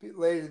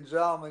 ladies and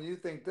gentlemen, you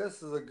think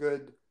this is a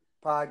good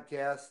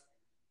podcast.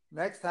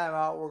 Next time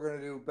out, we're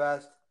going to do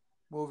best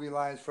movie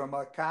lines from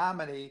a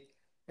comedy.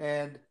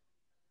 And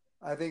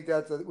I think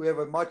we have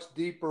a much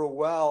deeper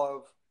well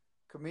of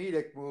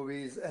comedic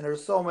movies. And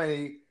there's so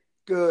many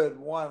good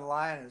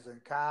one-liners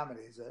in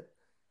comedies that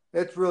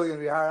it's really going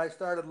to be hard. I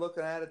started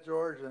looking at it,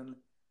 George, and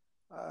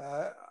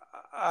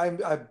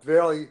I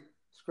barely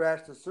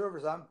scratched the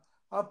surface.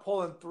 I'm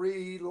pulling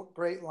 3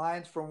 great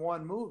lines from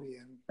one movie,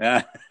 and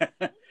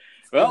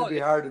it's going to be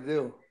hard to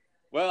do.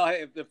 Well,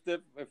 hey,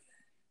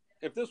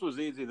 if this was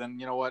easy, then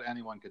you know what?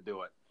 Anyone could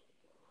do it.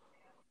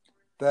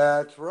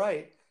 That's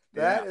right.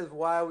 That is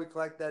why we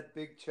collect that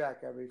big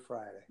check every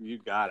Friday. You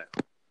got it.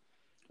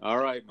 All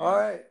right, man. All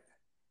right.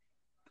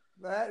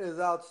 That is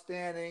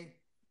outstanding.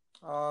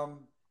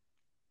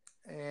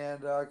 And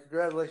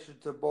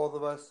congratulations to both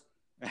of us.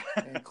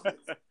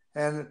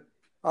 And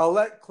I'll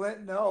let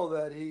Clint know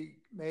that he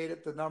made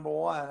it to number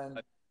one.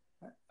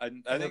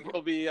 And I think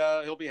he'll be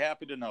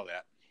happy to know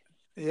that.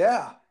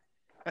 Yeah.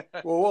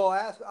 Well,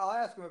 I'll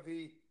ask him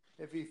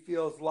if he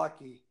feels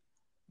lucky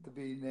to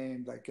be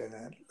named like in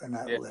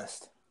that Yeah.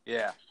 list.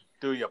 Yeah.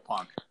 Do you,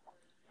 punk?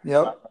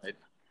 Yep. All right.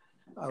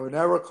 I would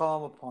never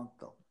call him a punk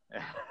though.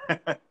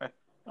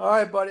 All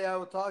right, buddy. I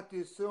will talk to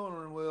you soon,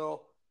 and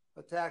we'll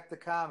attack the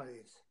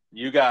comedies.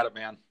 You got it,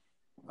 man.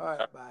 All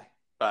right. Bye.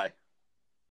 Bye.